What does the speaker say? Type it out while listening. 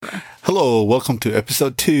Hello, welcome to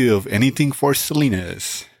episode 2 of Anything for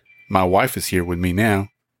Selena's. My wife is here with me now.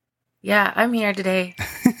 Yeah, I'm here today.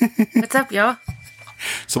 What's up, y'all?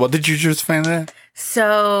 So what did you just find out?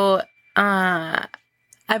 So, I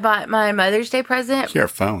bought my Mother's Day present. Your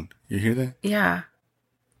phone. You hear that? Yeah.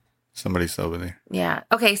 Somebody's over there. Yeah.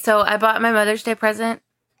 Okay, so I bought my Mother's Day present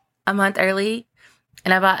a month early,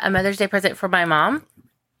 and I bought a Mother's Day present for my mom.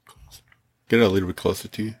 Get it a little bit closer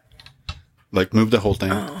to you. Like, move the whole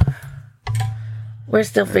thing. Oh. We're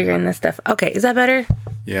still figuring this stuff. Okay, is that better?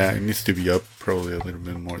 Yeah, it needs to be up probably a little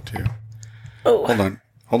bit more, too. Oh.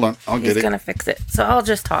 Hold on. I'll get it. He's going to fix it. So I'll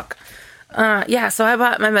just talk. Yeah, so I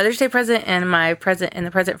bought my Mother's Day present and my present and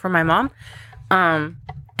the present for my mom. And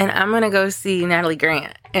I'm going to go see Natalie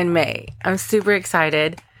Grant in May. I'm super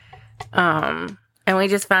excited. And we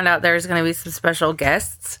just found out there's going to be some special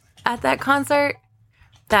guests at that concert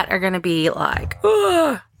that are going to be like,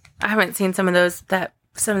 ugh. I haven't seen some of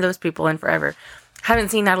those people in forever. Haven't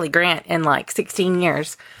seen Natalie Grant in like 16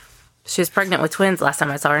 years. She was pregnant with twins last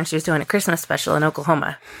time I saw her, and she was doing a Christmas special in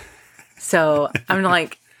Oklahoma. So I'm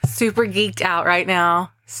like super geeked out right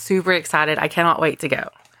now. Super excited. I cannot wait to go.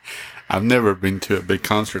 I've never been to a big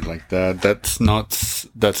concert like that. That's not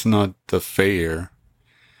the fair.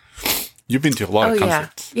 You've been to a lot of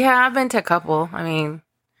concerts. Yeah, I've been to a couple. I mean,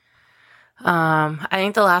 I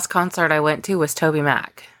think the last concert I went to was Toby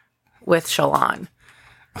Mac with Shalon.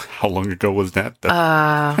 How long ago was that?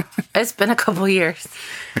 It's been a couple years.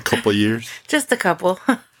 A couple years? Just a couple.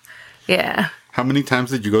 Yeah. How many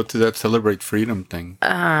times did you go to that Celebrate Freedom thing?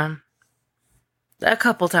 A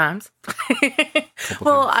couple times.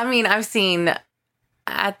 I mean, I've seen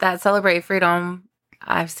at that Celebrate Freedom,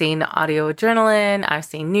 I've seen Audio Adrenaline, I've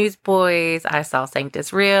seen Newsboys, I saw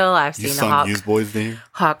Sanctus Real, I've seen Newsboys there?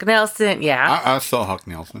 Hawk Nelson, yeah. I saw Hawk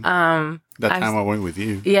Nelson. That time I went with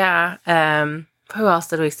you. Yeah. Who else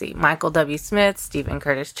did we see? Michael W. Smith, Stephen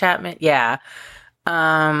Curtis Chapman. Yeah.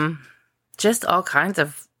 Just all kinds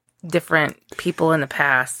of different people in the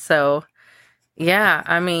past. So, yeah,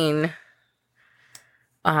 I mean,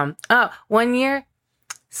 1 year.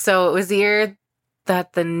 So it was the year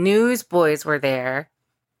that the Newsboys were there.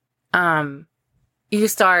 They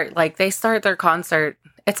start their concert.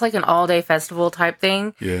 It's like an all-day festival type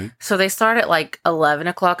thing. Yeah. So they start at like 11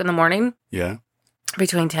 o'clock in the morning. Yeah.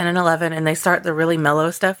 Between 10 and 11, and they start the really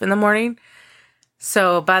mellow stuff in the morning.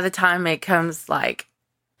 So by the time it comes like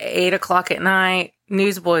 8 o'clock at night,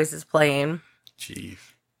 Newsboys is playing. Jeez.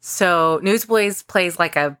 So Newsboys plays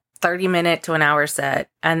like a 30-minute to an hour set,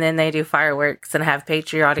 and then they do fireworks and have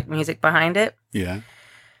patriotic music behind it. Yeah.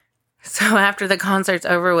 So after the concert's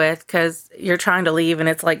over with, because you're trying to leave and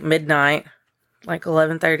it's like midnight, like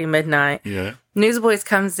 11:30 midnight. Yeah. Newsboys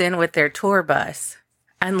comes in with their tour bus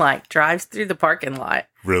and like drives through the parking lot.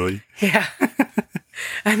 Really? Yeah.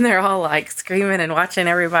 And they're all like screaming and watching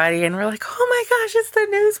everybody. And we're like, oh my gosh, it's the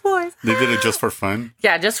Newsboys. They did it just for fun?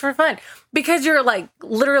 Yeah, just for fun. Because you're like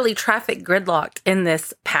literally traffic gridlocked in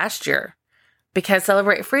this pasture. Because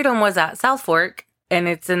Celebrate Freedom was at South Fork and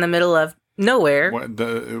it's in the middle of nowhere. What,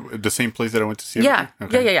 the same place that I went to see? Yeah.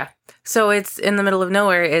 Okay. Yeah. So it's in the middle of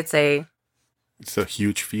nowhere. It's a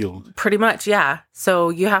huge field. Pretty much, yeah.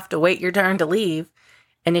 So you have to wait your turn to leave.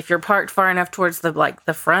 And if you're parked far enough towards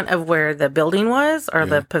the front of where the building was or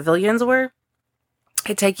the pavilions were,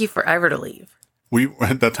 it'd take you forever to leave.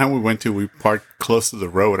 At that time we parked close to the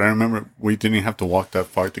road. I remember we didn't have to walk that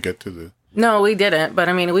far to get to the... No, we didn't. But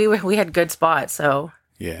I mean, we had good spots, so...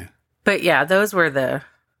 Yeah. But yeah, those were the...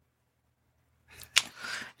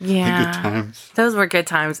 Yeah. Good times. Those were good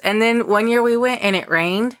times. And then one year we went and it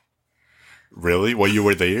rained. Really? While you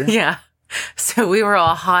were there? Yeah. So we were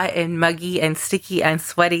all hot and muggy and sticky and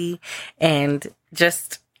sweaty and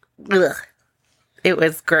just, ugh. It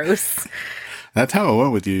was gross. That time I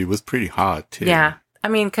went with you, it was pretty hot, too. Yeah. I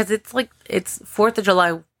mean, because it's 4th of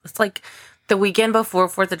July. It's like the weekend before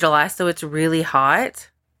 4th of July, so it's really hot.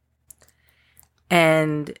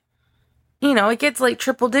 And, it gets like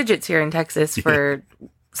triple digits here in Texas for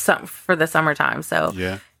the summertime. So,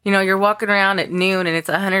 yeah. You're walking around at noon and it's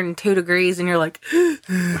 102 degrees and you're like,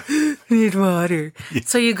 I need water. Yeah.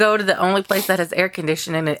 So you go to the only place that has air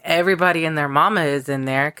conditioning and everybody and their mama is in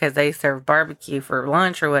there because they serve barbecue for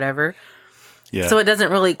lunch or whatever. Yeah. So it doesn't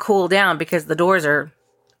really cool down because the doors are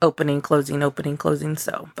opening, closing.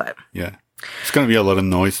 So, but. Yeah. It's going to be a lot of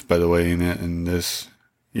noise, by the way, in it. And this,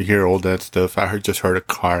 you hear all that stuff. I just heard a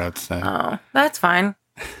car outside. Oh, that's fine.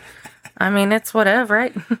 I mean, it's whatever,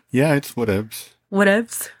 right? Yeah, it's whatevs.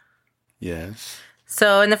 Whatevs. Yes.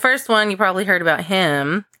 So in the first one, you probably heard about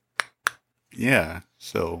him. Yeah.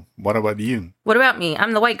 So what about you? What about me?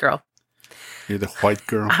 I'm the white girl. You're the white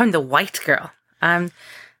girl? I'm the white girl. I'm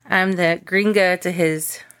I'm the gringa to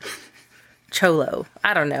his cholo.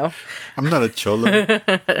 I don't know. I'm not a cholo.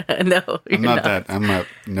 No, I'm not that. I'm not.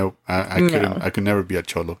 Nope. I couldn't. I could never be a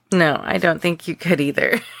cholo. No, I don't think you could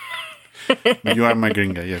either. But you are my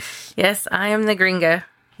gringa, yes. Yes, I am the gringa.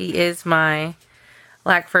 He is my,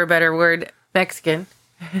 lack for a better word, Mexican.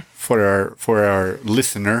 For our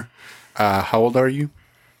listener, how old are you?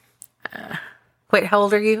 Wait, how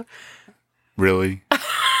old are you? Really?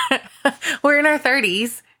 We're in our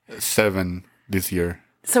 30s. 7 this year.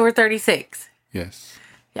 So we're 36. Yes.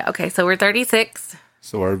 Yeah, okay, so we're 36.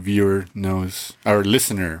 So our viewer knows. Our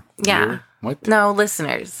listener. Yeah. Viewer? What? No,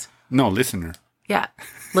 listeners. No, listener. Yeah,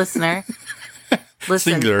 listener.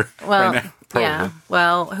 Listen. Singular. Well, right now, probably. yeah.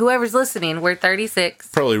 Well, whoever's listening, we're 36.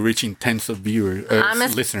 Probably reaching tens of viewers,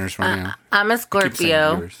 listeners right now. I'm a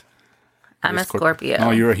Scorpio. Viewers. I'm a Scorpio.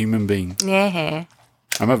 No, you're a human being. Yeah.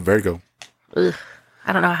 I'm a Virgo. Ugh.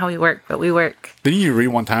 I don't know how we work, but we work. Didn't you read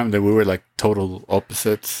one time that we were like total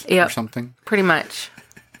opposites or something? Pretty much.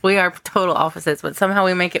 We are total opposites, but somehow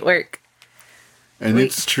we make it work. And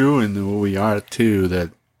it's true in who we are too,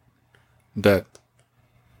 that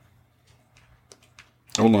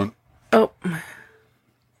hold on. Oh,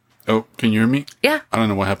 can you hear me? Yeah. I don't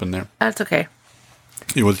know what happened there. That's okay.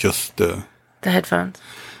 It was just the headphones.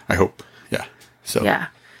 I hope. Yeah. So yeah.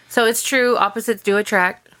 So it's true, opposites do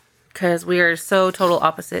attract. Because we are so total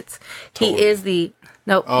opposites. Totally. He is the...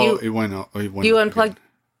 No, it went out. You unplugged... Again.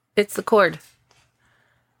 It's the cord.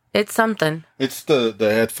 It's something. It's the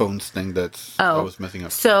headphones thing that's... I was messing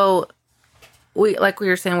up. So, like we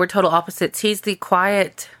were saying, we're total opposites. He's the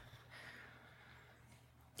quiet...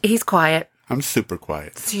 He's quiet. I'm super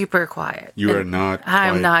quiet. Super quiet. You are not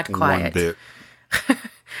quiet. I'm not quiet. One bit.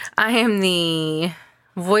 I am the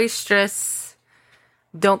boisterous...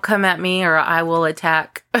 Don't come at me or I will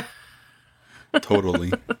attack.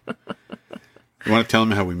 Totally. You want to tell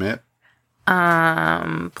me how we met?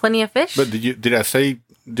 Plenty of fish. But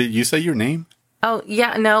did you say your name? Oh,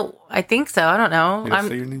 yeah, no, I think so. I don't know. Did I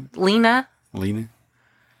say your name? Lena. Lena.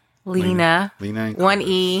 One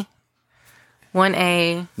E, one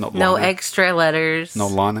A. No extra letters. No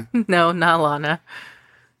Lana? No, not Lana.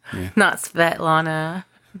 Yeah. Not Svetlana.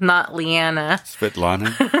 Not Leanna.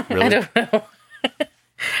 Svetlana? Really? I don't know.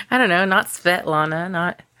 I don't know. Not Svetlana.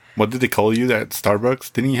 Not... What did they call you at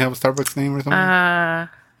Starbucks? Didn't you have a Starbucks name or something?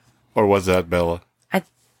 Or was that Bella?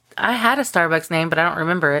 I had a Starbucks name, but I don't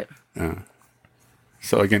remember it.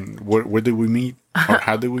 So again, where did we meet? Or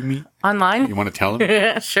how did we meet? Online. You want to tell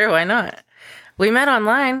them? Sure, why not? We met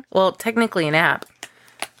online. Well, technically an app.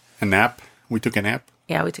 An app? We took an app?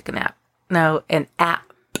 Yeah, we took an app. No, an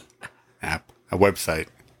app. App. A website.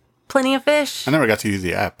 Plenty of fish. I never got to use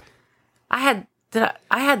the app. I had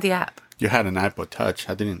the app. You had an iPod Touch.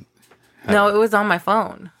 I didn't. No, it was on my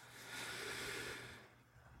phone.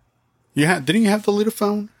 Didn't you have the little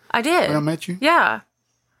phone? I did. When I met you? Yeah.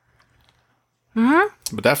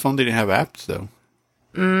 Mm-hmm. But that phone didn't have apps, though.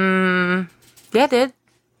 Yeah, it did.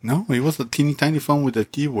 No, it was a teeny tiny phone with a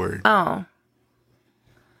keyboard. Oh.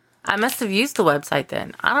 I must have used the website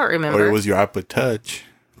then. I don't remember. Or it was your iPod Touch.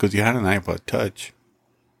 Because you had an iPod Touch.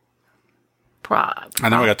 I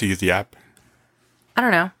never got to use the app. I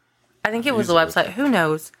don't know. I think it was the website. Who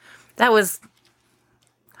knows? That was...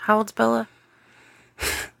 How old's Bella?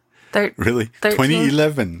 Really? 13?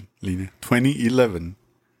 2011, Lena. 2011.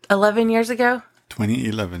 11 years ago?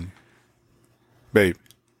 2011. Babe.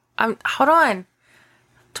 Hold on.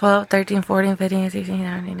 12, 13, 14, 15, 16,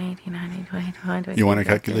 17, 18, 19, 20, 21. You want a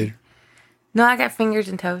calculator? No, I got fingers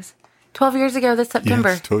and toes. 12 years ago this September.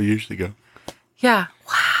 Yes, 12 years ago. Yeah.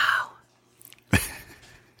 Wow.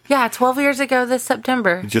 Yeah, 12 years ago this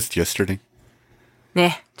September. Just yesterday.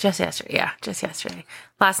 Yeah, just yesterday. Yeah, just yesterday.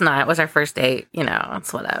 Last night was our first date. You know,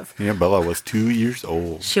 it's whatever. Yeah, Bella was 2 years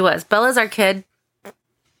old. She was. Bella's our kid.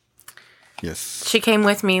 Yes. She came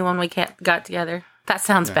with me when we got together. That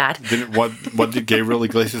sounds bad. What did Gabriel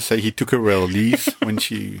Iglesias say? He took her a lease when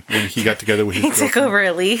he got together with his girlfriend. He took over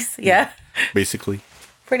a lease, yeah. Basically.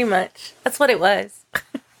 Pretty much. That's what it was.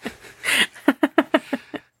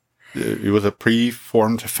 It was a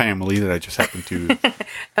pre-formed family that I just happened to...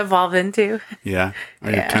 evolve into. Yeah.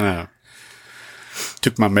 I kind of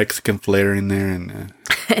took my Mexican flair in there and...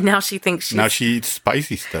 and now she thinks she's... Now she eats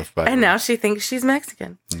spicy stuff. Now she thinks she's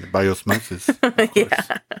Mexican. By osmosis.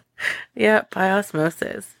 Yeah. Yeah, by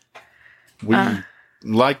osmosis. We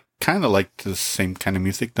kind of like the same kind of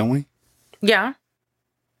music, don't we? Yeah.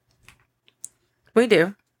 We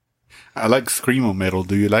do. I like screamo metal.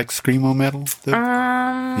 Do you like screamo metal?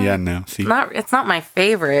 Yeah, no. See, it's not my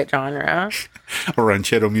favorite genre. Or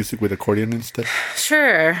ranchero music with accordion and stuff.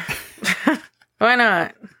 Sure. Why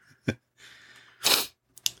not?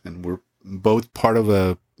 and we're both part of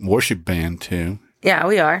a worship band too. Yeah,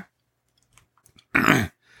 we are.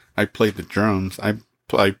 I play the drums. I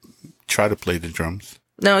try to play the drums.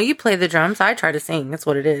 No, you play the drums. I try to sing. That's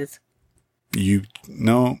what it is. You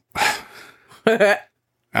know,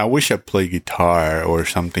 I wish I played guitar or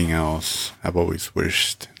something else. I've always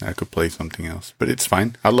wished I could play something else, but it's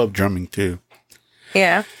fine. I love drumming too.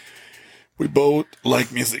 Yeah. We both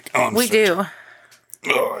like music. Oh, we do.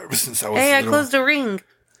 Oh, ever since I was Hey, little. I closed a ring.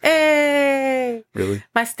 Hey. Really?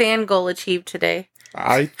 My stand goal achieved today.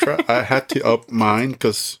 I had to up mine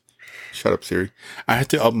because... Shut up, Siri. I had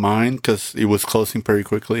to up mine because it was closing pretty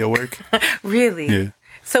quickly at work. Really? Yeah.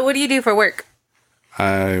 So what do you do for work?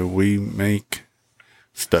 We make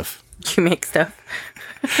stuff. You make stuff?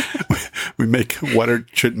 We make water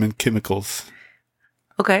treatment chemicals.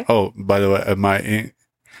 Okay. Oh, by the way, my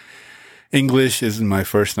English isn't my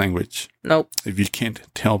first language. Nope. If you can't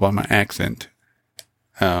tell by my accent.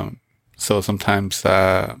 So sometimes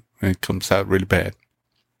it comes out really bad.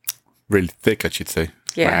 Really thick, I should say.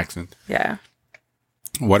 Yeah. My accent. Yeah.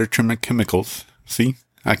 Water treatment chemicals. See?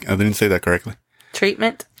 I didn't say that correctly.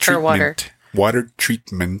 Treatment or water? Water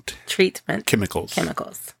treatment. Treatment. Chemicals.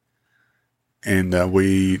 Chemicals. And I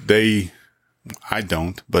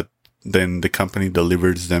don't, but then the company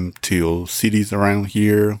delivers them to cities around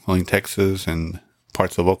here, in Texas and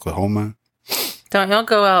parts of Oklahoma. Don't y'all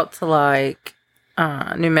go out to like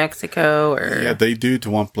New Mexico or... Yeah, they do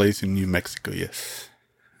to one place in New Mexico, yes.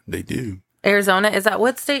 They do. Arizona? Is that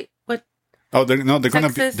what state? What? Oh, they're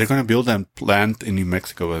Texas? gonna build a plant in New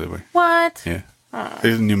Mexico, by the way. What? Yeah.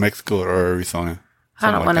 It's in New Mexico or Arizona. I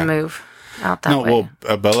don't want to move out that way. No,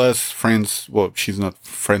 well, Bella's friends, well, she's not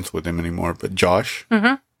friends with him anymore, but Josh.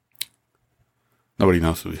 Mm-hmm. Nobody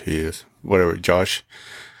knows who he is. Whatever, Josh.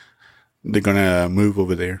 They're gonna move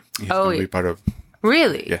over there. He's gonna be part of...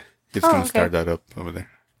 Really? Yeah. He's gonna start that up over there.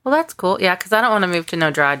 Well, that's cool. Yeah, because I don't want to move to no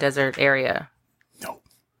dry desert area. No.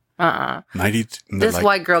 90. This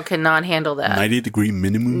white girl cannot handle that. 90-degree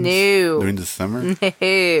minimums? No. During the summer? No.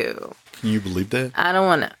 Can you believe that? I don't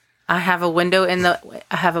want to. I have a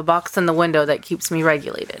box in the window that keeps me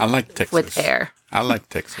regulated. I like Texas. With air. I like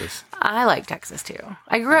Texas. I like Texas too.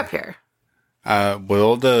 I grew up here. With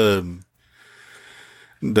all the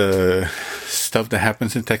stuff that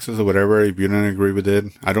happens in Texas or whatever, if you don't agree with it,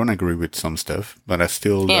 I don't agree with some stuff, but I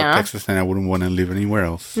still love Texas and I wouldn't want to live anywhere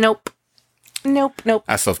else. Nope.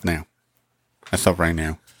 As of now. As of right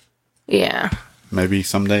now. Yeah. Maybe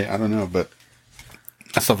someday, I don't know, but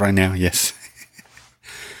as of right now, yes.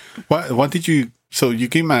 What did you... So you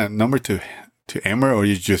gave my number to Amber, or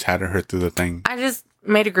you just had her through the thing? I just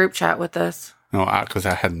made a group chat with us. No, because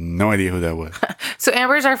I had no idea who that was. So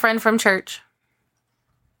Amber's our friend from church.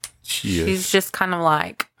 She's just kind of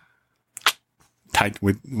like... tight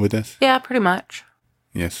with us? Yeah, pretty much.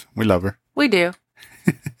 Yes, we love her. We do.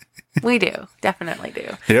 We do. Definitely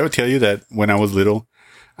do. Did I ever tell you that when I was little,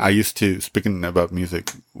 I used to, speaking about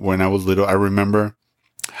music, when I was little, I remember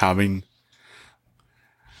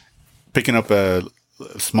picking up a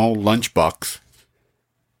small lunchbox.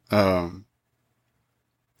 I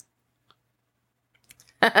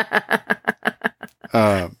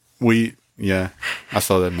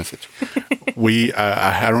saw that message.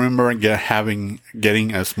 I remember getting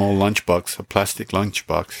a small lunchbox, a plastic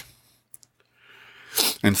lunchbox,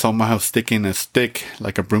 and somehow sticking a stick,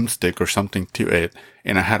 like a broomstick or something, to it,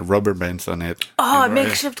 and I had rubber bands on it. Oh, a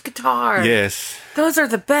makeshift guitar. Yes. Those are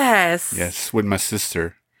the best. Yes, with my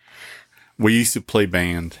sister. We used to play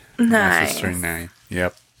band. Nice. My sister and I.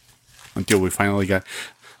 Yep. Until we finally got...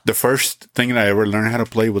 The first thing that I ever learned how to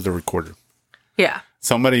play was a recorder. Yeah.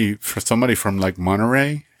 Somebody from like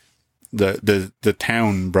Monterey, the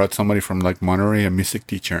town brought somebody from like Monterey, a music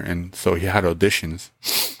teacher, and so he had auditions.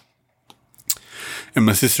 And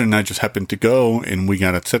my sister and I just happened to go, and we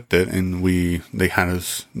got accepted, and they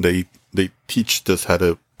teached us how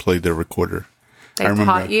to play the recorder. They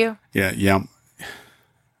taught you? Yeah.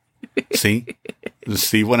 See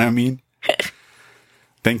what I mean?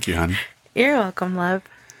 Thank you, honey. You're welcome, love.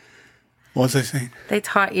 What was I saying? They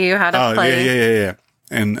taught you how to play. Yeah.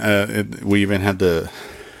 And we even had where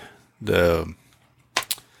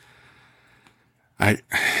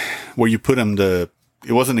you put them,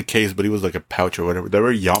 it wasn't a case, but it was like a pouch or whatever. They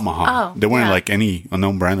were Yamaha. Oh, they weren't like any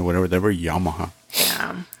unknown brand or whatever. They were Yamaha.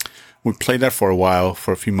 Yeah. We played that for a while,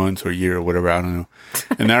 for a few months or a year or whatever. I don't know.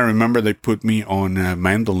 And I remember they put me on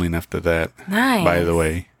mandolin after that. Nice. By the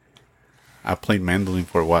way, I played mandolin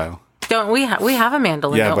for a while. Don't we have a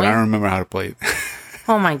mandolin? Yeah, don't but we? I don't remember how to play it.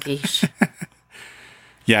 Oh my gosh.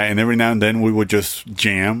 Yeah, and every now and then we would just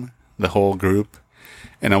jam, the whole group,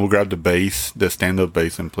 and I would grab the bass, the stand-up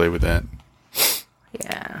bass, and play with that.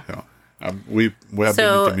 Yeah. So, we have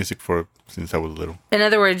been into music since I was little. In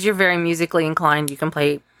other words, you're very musically inclined. You can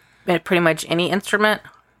play pretty much any instrument.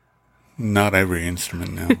 Not every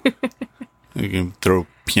instrument, no. You can throw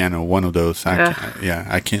piano, one of those.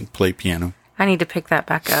 I can't play piano. I need to pick that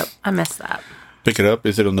back up. I miss that. Pick it up?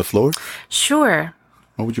 Is it on the floor? Sure.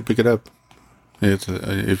 Why would you pick it up?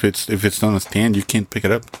 If it's on a stand, you can't pick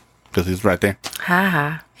it up because it's right there.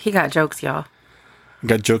 Ha. He got jokes, y'all.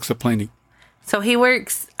 Got jokes aplenty. So he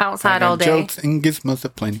works outside all day. Jokes and gizmos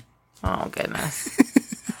aplenty. Oh, goodness.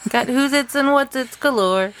 Got who's its and what's its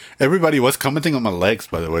galore. Everybody was commenting on my legs,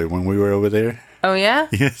 by the way, when we were over there. Oh, yeah?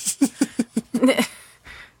 Yes.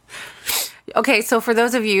 Okay, so for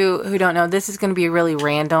those of you who don't know, this is going to be really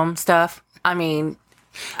random stuff. I mean,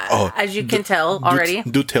 as you can tell already.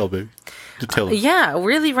 Do tell, baby. Do tell. Yeah,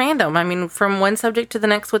 really random. I mean, from one subject to the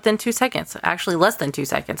next within 2 seconds. Actually, less than 2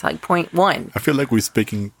 seconds, like 0.1. I feel like we're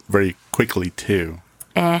speaking very quickly, too.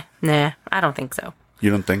 Nah, I don't think so. You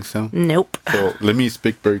don't think so? Nope. So let me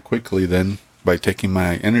speak very quickly then by taking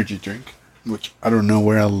my energy drink, which I don't know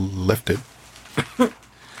where I left it.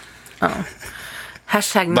 Oh.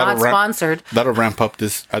 Hashtag not sponsored. That'll ramp up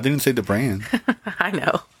this. I didn't say the brand. I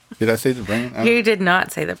know. Did I say the brand? You did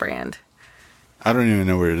not say the brand. I don't even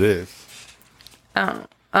know where it is.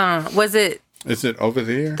 Was it? Is it over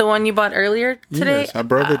there? The one you bought earlier today? Yes, I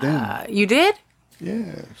brought it in. You did?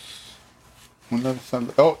 Yes.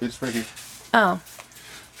 Oh, it's right here. Oh.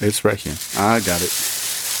 It's right here. I got it.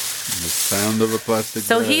 The sound of a plastic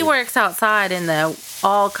So bag. he works outside in the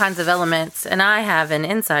all kinds of elements, and I have an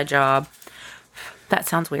inside job. That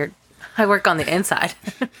sounds weird. I work on the inside.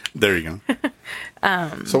 There you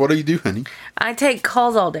go. So what do you do, honey? I take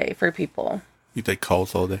calls all day for people. You take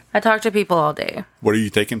calls all day? I talk to people all day. Where do you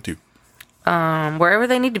take them to? Wherever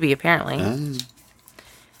they need to be, apparently.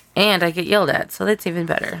 And I get yelled at, so that's even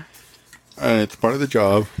better. It's part of the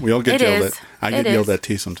job. We all get yelled at. I get yelled at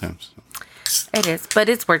too sometimes. It is, but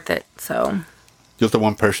it's worth it, so. Just the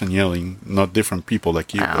one person yelling, not different people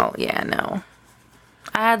like you. Oh, yeah, no.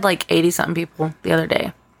 I had like 80-something people the other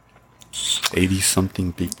day.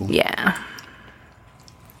 80-something people? Yeah.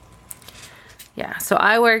 Yeah, so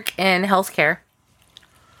I work in healthcare.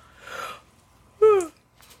 Oh,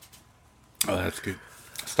 that's good.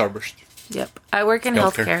 Starburst. Yep. I work in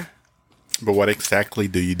healthcare. But what exactly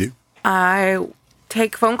do you do? I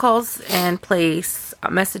take phone calls and place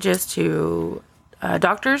messages to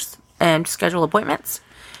doctors and schedule appointments.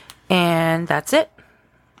 And that's it.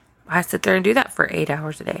 I sit there and do that for 8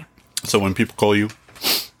 hours a day. So when people call you,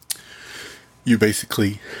 you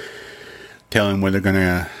basically tell them when they're going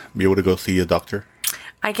to be able to go see a doctor?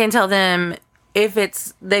 I can tell them if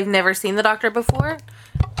they've never seen the doctor before.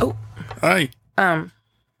 Oh. Hi.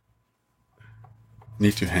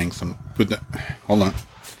 Need to hang some. Hold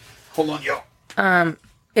on, yo.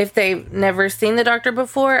 If they've never seen the doctor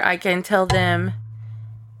before, I can tell them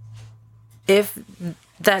if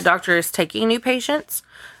that doctor is taking new patients.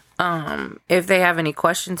 If they have any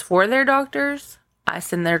questions for their doctors, I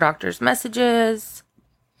send their doctors messages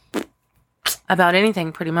about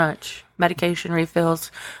anything, pretty much. Medication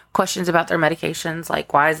refills, questions about their medications,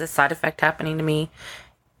 like why is this side effect happening to me?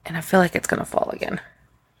 And I feel like it's going to fall again.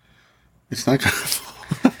 It's not going to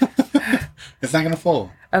fall. It's not going to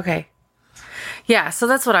fall. Okay. Yeah, so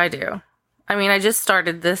that's what I do. I mean, I just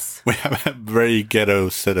started this. We have a very ghetto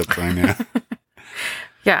setup right now.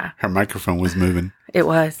 Yeah. Her microphone was moving. It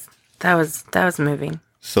was. That was moving.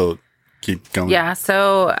 So keep going. Yeah,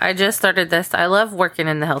 so I just started this. I love working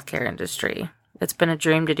in the healthcare industry. It's been a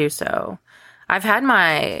dream to do so. I've had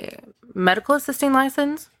my medical assisting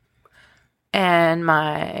license and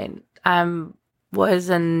I was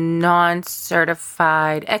a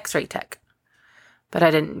non-certified x-ray tech. But I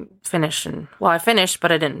didn't finish. I finished,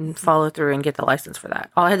 but I didn't follow through and get the license for that.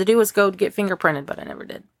 All I had to do was go get fingerprinted, but I never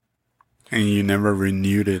did. And you never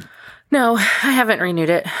renewed it? No, I haven't renewed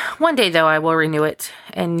it. One day, though, I will renew it.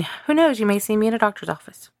 And who knows, you may see me in a doctor's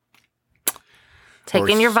office.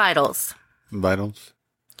 Taking your vitals. Vitals?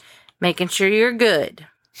 Making sure you're good.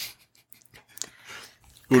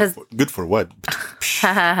 Good for what?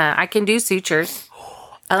 I can do sutures.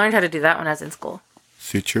 I learned how to do that when I was in school.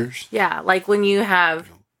 Sutures? Yeah, like when you have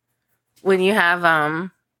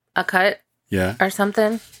a cut or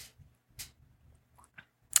something.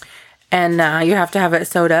 And you have to have it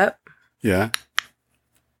sewed up. Yeah.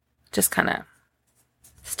 Just kind of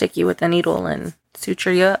stick you with a needle and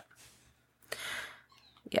suture you up.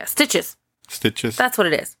 Yeah, stitches. Stitches? That's what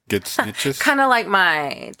it is. Get stitches? Kind of like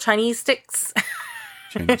my Chinese sticks.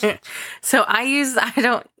 So I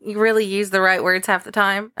don't really use the right words half the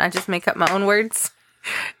time. I just make up my own words.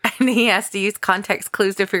 And he has to use context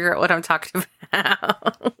clues to figure out what I'm talking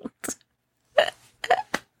about.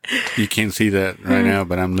 You can't see that right now,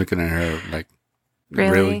 but I'm looking at her like,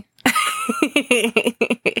 really?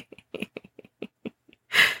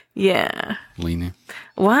 Yeah. Lena.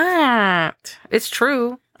 What? It's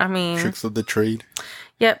true. I mean, Tricks of the trade.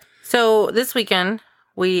 Yep. So this weekend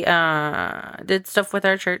we did stuff with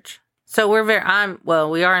our church. So we're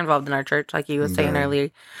we are involved in our church, like you was saying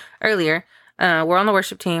earlier. We're on the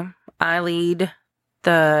worship team. I lead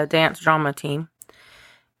the dance drama team.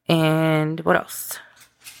 And what else?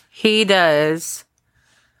 He does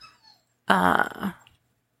the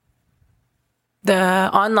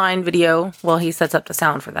online video. Well, he sets up the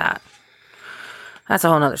sound for that. That's a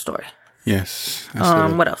whole nother story. Yes.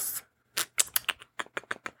 What else?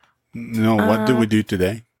 No, what did we do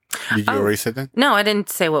today? Did you already say that? No, I didn't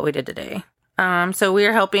say what we did today. So we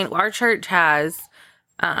are helping. Our church has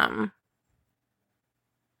a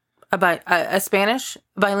Spanish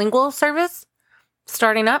bilingual service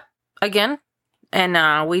starting up again.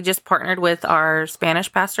 And we just partnered with our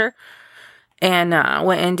Spanish pastor and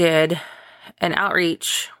went and did an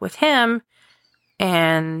outreach with him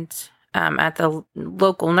and at the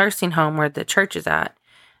local nursing home where the church is at,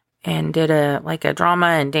 and did a drama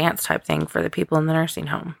and dance type thing for the people in the nursing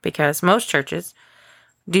home, because most churches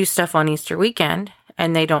do stuff on Easter weekend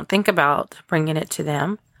and they don't think about bringing it to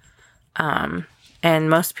them. And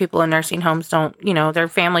most people in nursing homes don't, their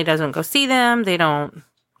family doesn't go see them. They don't,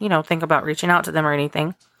 think about reaching out to them or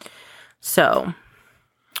anything. So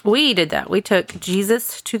we did that. We took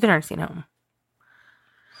Jesus to the nursing home.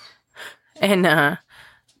 And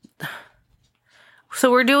so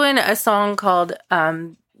we're doing a song called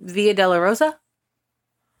Via Dolorosa,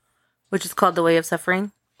 which is called The Way of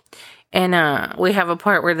Suffering. And we have a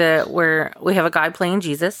part where we have a guy playing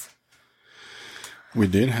Jesus. We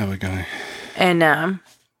did have a guy. And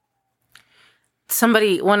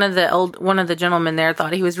one of the gentlemen there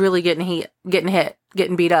thought he was really getting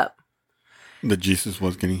beat up. That Jesus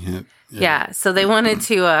was getting hit. Yeah, so they wanted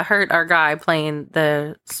to hurt our guy playing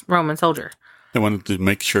the Roman soldier. They wanted to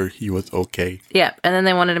make sure he was okay. Yep, and then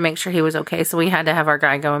they wanted to make sure he was okay, so we had to have our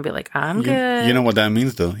guy go and be like, I'm good. You know what that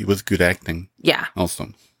means, though? It was good acting. Yeah.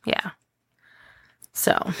 Also. Yeah.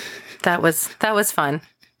 So, that was fun.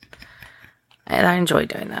 And I enjoyed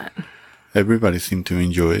doing that. Everybody seemed to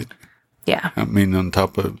enjoy it. Yeah. I mean, on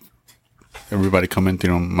top of everybody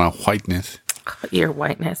commenting on my whiteness. Your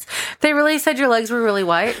whiteness. They really said your legs were really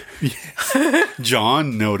white? Yes.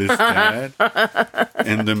 John noticed that.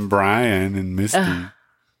 And then Brian and Misty.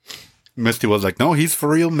 Misty was like, no, he's for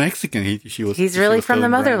real Mexican. He's really from the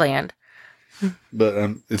motherland.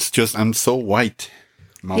 But it's just, I'm so white.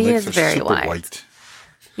 My legs are very super white.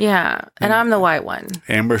 Yeah, and I'm the white one.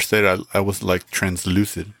 Amber said I was like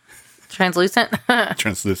translucent. Translucent?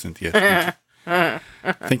 Translucent, yes.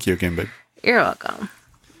 Thank you again, babe. You're welcome.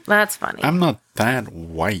 That's funny. I'm not that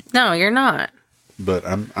white. No, you're not. But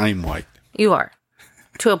I'm white. You are.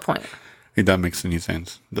 To a point. If that makes any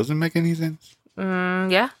sense. Does it make any sense?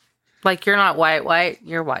 Yeah. Like you're not white,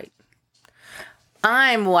 you're white.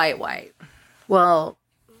 I'm white. Well,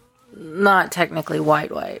 not technically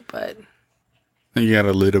white, but... You got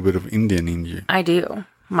a little bit of Indian in you. I do.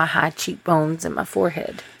 My high cheekbones and my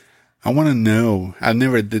forehead. I want to know. I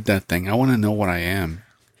never did that thing. I want to know what I am.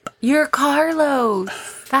 You're Carlos.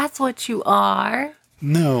 That's what you are.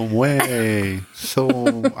 No way.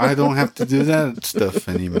 So I don't have to do that stuff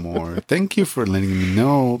anymore. Thank you for letting me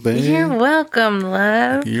know, babe. You're welcome,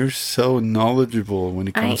 love. You're so knowledgeable when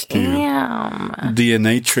it comes to am.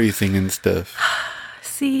 DNA tracing and stuff.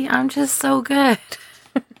 See, I'm just so good.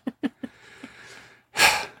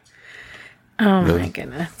 Oh, really? My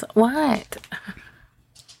goodness. What?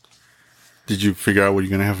 Did you figure out what you're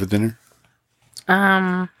going to have for dinner?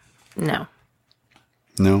 No.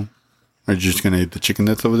 No? Are you just going to eat the chicken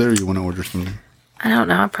that's over there, or you want to order something? I don't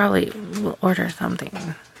know. I probably will order something.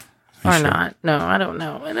 Or sure? Not. No, I don't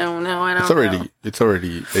know. It's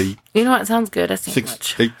already 8. You know what sounds good? A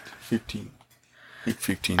sandwich. 8:15.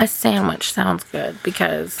 8:15. A sandwich sounds good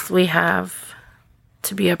because we have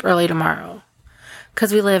to be up early tomorrow.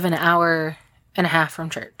 Because we live an hour and a half from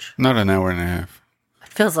church. Not an hour and a half. It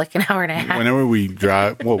feels like an hour and a half. Whenever we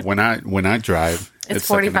drive, well, when I drive, it's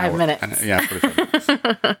 45 minutes. Yeah, 45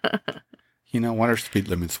 minutes. You know what our speed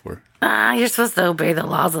limits were? You're supposed to obey the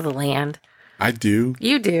laws of the land. I do.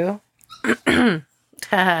 You do.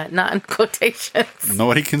 Not in quotations.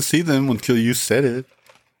 Nobody can see them until you said it.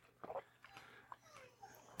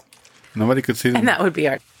 Nobody could see them. And that would be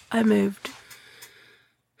I moved.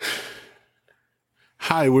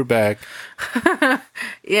 Hi, we're back.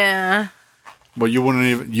 Yeah. But you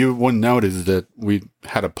wouldn't notice that we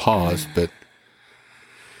had a pause, but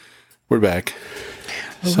we're back.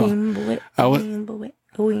 So,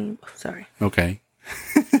 sorry. Okay.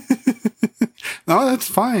 No, that's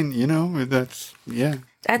fine. That's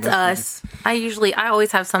us. I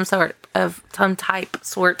always have some type,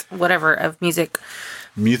 whatever, of music.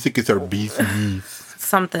 Music is our business.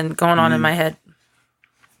 Something going on in my head.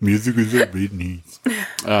 Music is our business.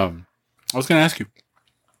 I was going to ask you.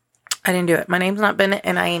 I didn't do it. My name's not Bennett,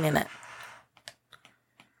 and I ain't in it.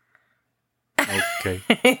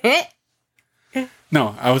 Okay.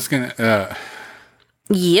 No, I was going to...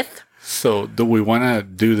 Yes. So, do we want to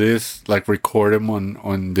do this, like record them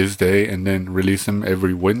on this day and then release them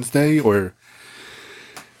every Wednesday, or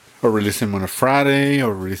release them on a Friday,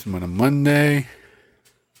 or release them on a Monday?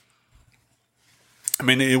 I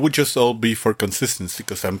mean, it would just all be for consistency,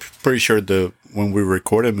 because I'm pretty sure when we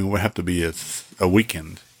record them, it would have to be a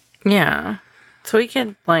weekend. Yeah. So we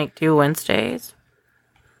could, do Wednesdays.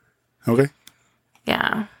 Okay.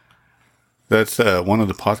 Yeah. That's one of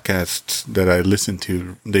the podcasts that I listen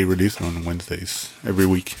to. They release on Wednesdays every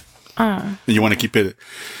week. Oh. And you want to keep it...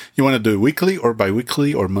 You want to do it weekly or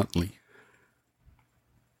bi-weekly or monthly?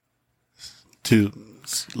 To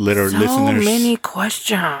let our listeners... So many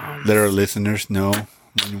questions. Let our listeners know.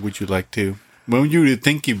 When would you like to... When would you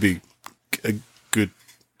think it'd be a good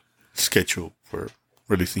schedule for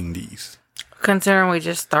releasing these? Considering we're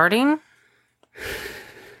just starting?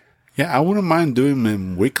 Yeah, I wouldn't mind doing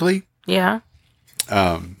them weekly. Yeah.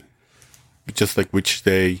 Just like which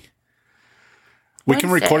day... We can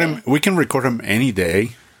record them. We can record them any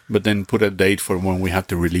day, but then put a date for when we have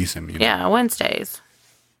to release them. Yeah, Wednesdays.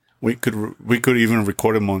 We could even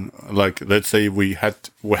record them on, let's say we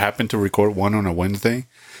happen to record one on a Wednesday,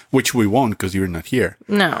 which we won't because you're not here.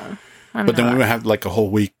 No, but then we would have a whole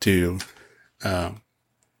week to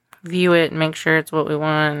view it and make sure it's what we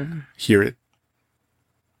want. Hear it.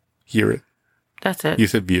 That's it. You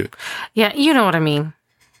said view it. Yeah, you know what I mean.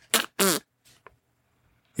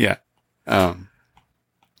 Yeah.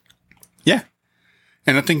 Yeah.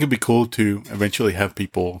 And I think it'd be cool to eventually have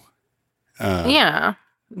people...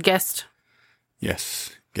 Guest.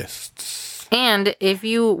 Yes, guests. And if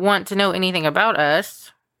you want to know anything about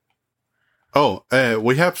us... Oh,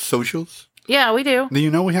 we have socials? Yeah, we do. Do you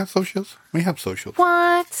know we have socials? We have socials.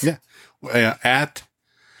 What? Yeah. At...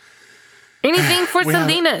 Anything for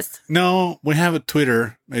Salinas. No, we have a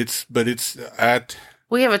Twitter. It's at...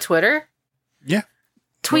 We have a Twitter? Yeah.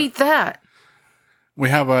 Tweet that. We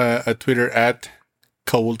have a Twitter at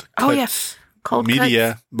Cold Cuts. Oh, yes. Cold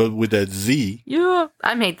Media, Cuts. but with a Z. Yeah.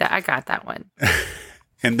 I made that. I got that one.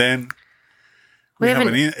 And then we have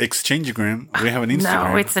an Exchangegram. We have an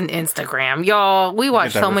Instagram. No, it's an Instagram. Y'all, we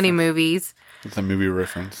watch so many movies. It's a movie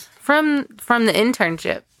reference. From the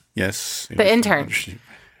internship. Yes. The intern.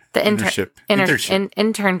 The internship.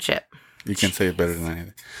 Internship. You can say it better than I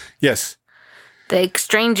did. Yes. The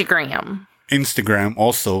Exchangegram. Instagram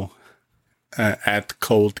also at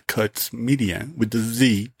Cold Cuts Media with the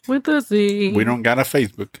Z. With the Z. We don't got a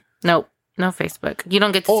Facebook. Nope. No Facebook. You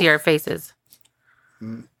don't get to see our faces.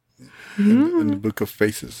 In the book of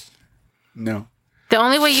faces. No. The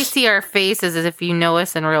only way you see our faces is if you know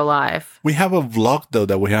us in real life. We have a vlog, though,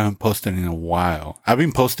 that we haven't posted in a while. I've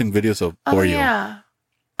been posting videos of Oreo. Yeah.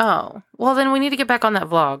 Oh. Well, then we need to get back on that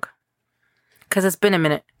vlog. Because it's been a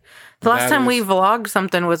minute. The last time we vlogged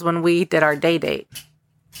something was when we did our day date.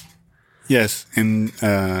 Yes. And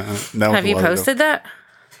that was Have you posted that?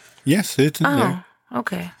 Yes, it's in there. Oh,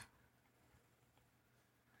 okay.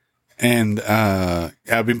 And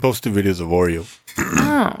I've been posting videos of Oreo.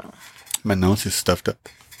 Oh. My nose is stuffed up.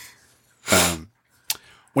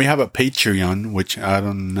 We have a Patreon, which I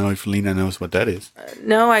don't know if Lena knows what that is.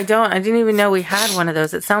 No, I don't. I didn't even know we had one of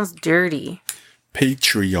those. It sounds dirty.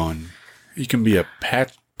 Patreon. You can be a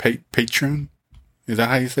patron. Is that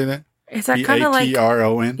how you say that? Is that kind of like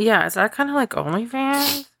Patron? Yeah, is that kind of like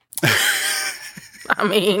OnlyFans? I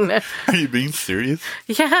mean, are you being serious?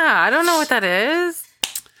 Yeah, I don't know what that is.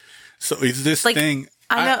 So it's this thing.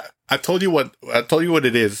 I know. I told you what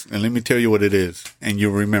it is, and let me tell you what it is, and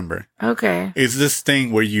you'll remember. Okay. It's this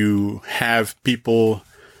thing where you have people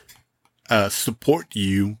support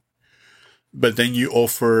you, but then you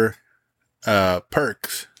offer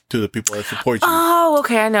perks to the people that support you. Oh,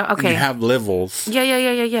 okay, I know. Okay. And you have levels.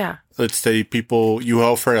 Yeah. Let's say you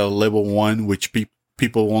offer a level 1, which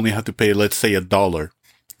people only have to pay, let's say, $1.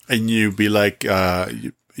 And you be like,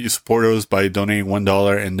 you support us by donating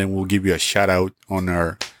 $1, and then we'll give you a shout out on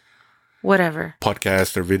our whatever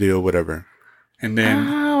podcast or video, whatever. And then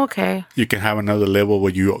okay, you can have another level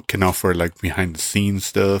where you can offer like behind the scenes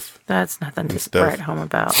stuff. That's nothing to write home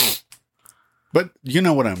about. But you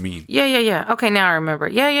know what I mean. Yeah. Okay, now I remember.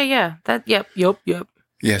 Yeah. Yep.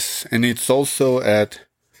 Yes, and it's also at...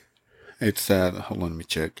 hold on, let me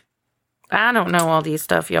check. I don't know all these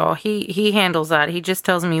stuff, y'all. He handles that. He just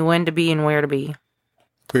tells me when to be and where to be.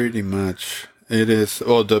 Pretty much. It is...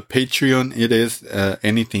 the Patreon, it is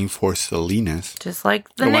anything for Salinas. Just like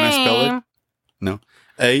the name. When I spell it? No.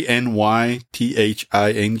 ANYTHING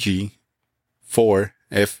 4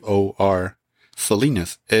 FOR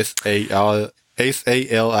Salinas.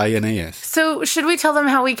 SALINAS. So, should we tell them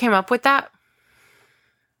how we came up with that?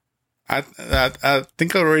 I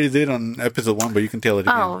think I already did on episode 1, but you can tell it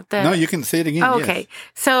again. No, you can say it again. Oh, okay. Yes.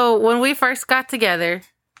 So, when we first got together...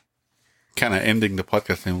 Kind of ending the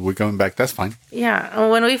podcast and we're going back. That's fine. Yeah.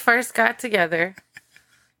 When we first got together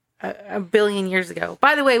a billion years ago.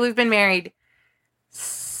 By the way, we've been married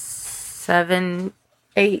 7,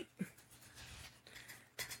 8...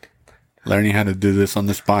 Learning how to do this on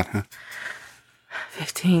the spot, huh?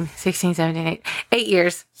 15, 16, 17, 8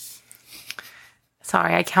 years.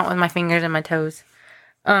 Sorry, I count with my fingers and my toes.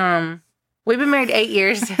 We've been married 8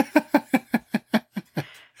 years.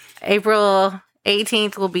 April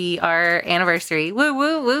 18th will be our anniversary. Woo,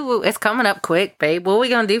 woo, woo, woo. It's coming up quick, babe. What are we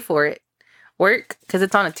going to do for it? Work? Because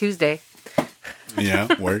it's on a Tuesday. Yeah,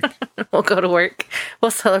 work. We'll go to work.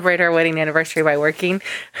 We'll celebrate our wedding anniversary by working.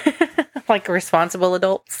 Like responsible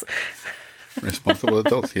adults. Responsible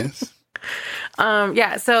adults, yes.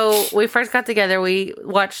 Yeah, so we first got together. We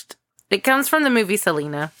watched... It comes from the movie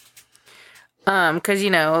Selena. Because,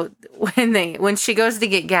 when she goes to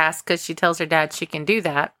get gas, because she tells her dad she can do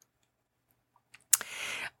that.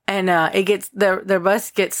 And their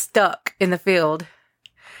bus gets stuck in the field.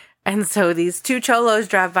 And so these two cholos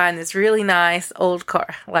drive by in this really nice old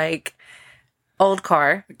car. Old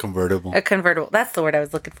car. A convertible. That's the word I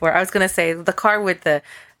was looking for. I was going to say the car with the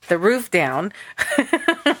roof down.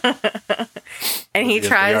 And he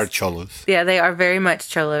tries... They are cholos. Yeah, they are very much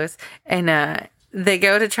cholos. And they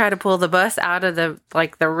go to try to pull the bus out of the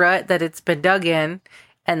rut that it's been dug in.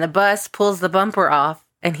 And the bus pulls the bumper off.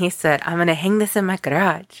 And he said, I'm going to hang this in my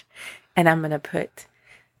garage. And I'm going to put...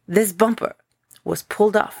 This bumper was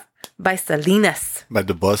pulled off by Salinas. By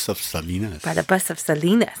the bus of Salinas.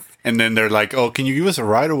 And then they're like, oh, can you give us a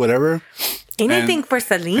ride or whatever? Anything for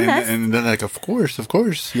Salinas. And they're like, of course.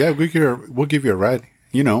 Yeah, we'll give you a ride.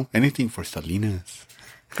 Anything for Salinas.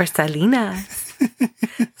 For Salinas.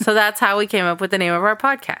 So that's how we came up with the name of our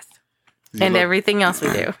podcast. Everything else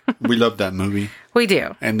we do. We love that movie. We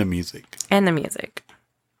do. And the music.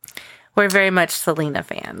 We're very much Selena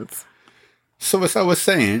fans. So as I was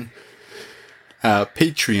saying,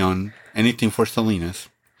 Patreon, anything for Salinas.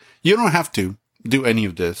 You don't have to do any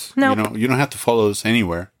of this. No. You don't have to follow us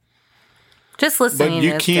anywhere. Just listening. But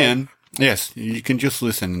you can. Yes, you can just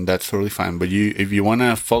listen, and that's totally fine. But if you want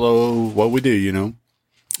to follow what we do,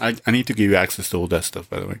 I need to give you access to all that stuff,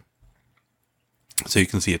 by the way, so you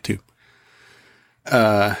can see it too.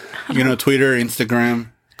 Twitter, Instagram,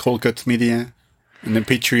 Cold Cuts Media, and then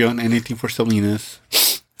Patreon, anything for Salinas.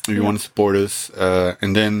 If you want to support us,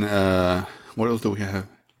 and then what else do we have?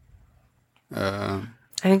 I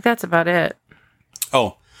think that's about it.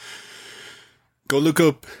 Oh, go look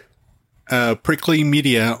up Prickly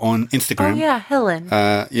Media on Instagram. Oh, yeah, Helen.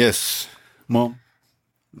 Yes. Well,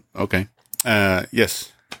 okay.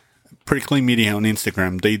 Yes. Prickly Media on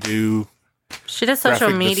Instagram. They do... She does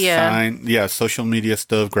social media. Design. Yeah, social media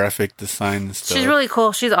stuff, graphic design stuff. She's really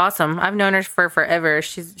cool. She's awesome. I've known her for forever.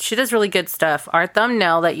 She does really good stuff. Our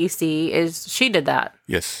thumbnail that you see she did that.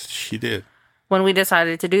 Yes, she did. When we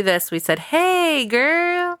decided to do this, we said, "Hey,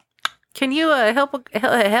 girl, can you help a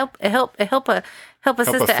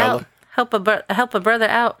sister out? Help a brother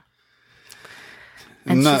out?"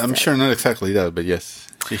 And I'm sure not exactly that, but yes,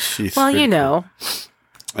 she's. Well, cool.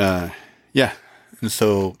 Yeah. And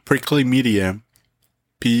so Prickly Media,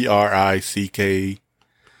 PRICKLY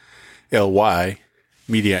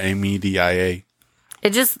Media, MEDIA.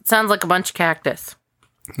 It just sounds like a bunch of cactus.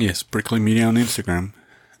 Yes, Prickly Media on Instagram.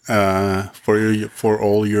 For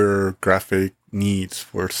all your graphic needs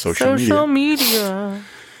for social media.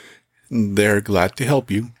 They're glad to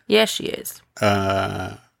help you. Yes, she is.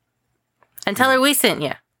 And tell her we sent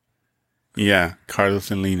you. Yeah,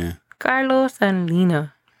 Carlos and Lena.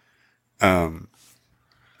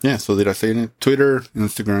 Yeah, so did I say it? Twitter,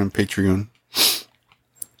 Instagram, Patreon.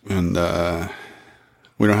 And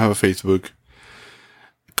we don't have a Facebook.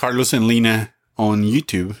 Carlos and Lena on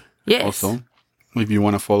YouTube. Yes. Also, if you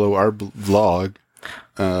want to follow our vlog.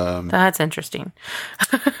 That's interesting.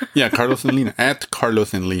 Yeah, Carlos and Lena. At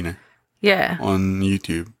Carlos and Lena. Yeah. On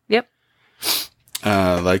YouTube. Yep.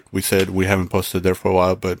 Like we said, we haven't posted there for a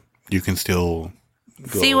while, but you can still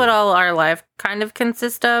see what all our life kind of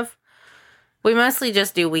consists of. We mostly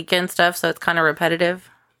just do weekend stuff, so it's kind of repetitive.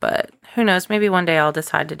 But who knows? Maybe one day I'll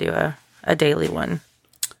decide to do a daily one.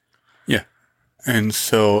 Yeah. And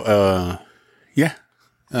so,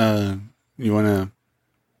 you want to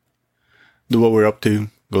do what we're up to,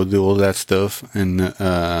 go do all that stuff. And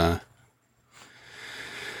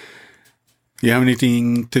you have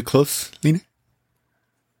anything to close, Lena?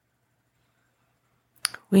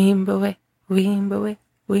 Weemboy, weemboy,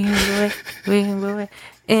 weemboy, weemboy,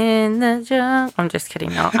 in the jungle. I'm just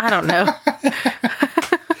kidding. No, I don't know.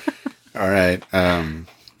 All right.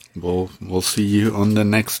 We'll see you on the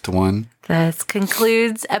next one. This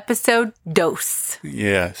concludes episode dos.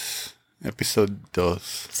 Yes. Episode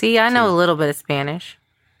dos. See, I know a little bit of Spanish.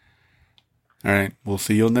 All right. We'll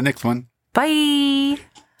see you on the next one. Bye.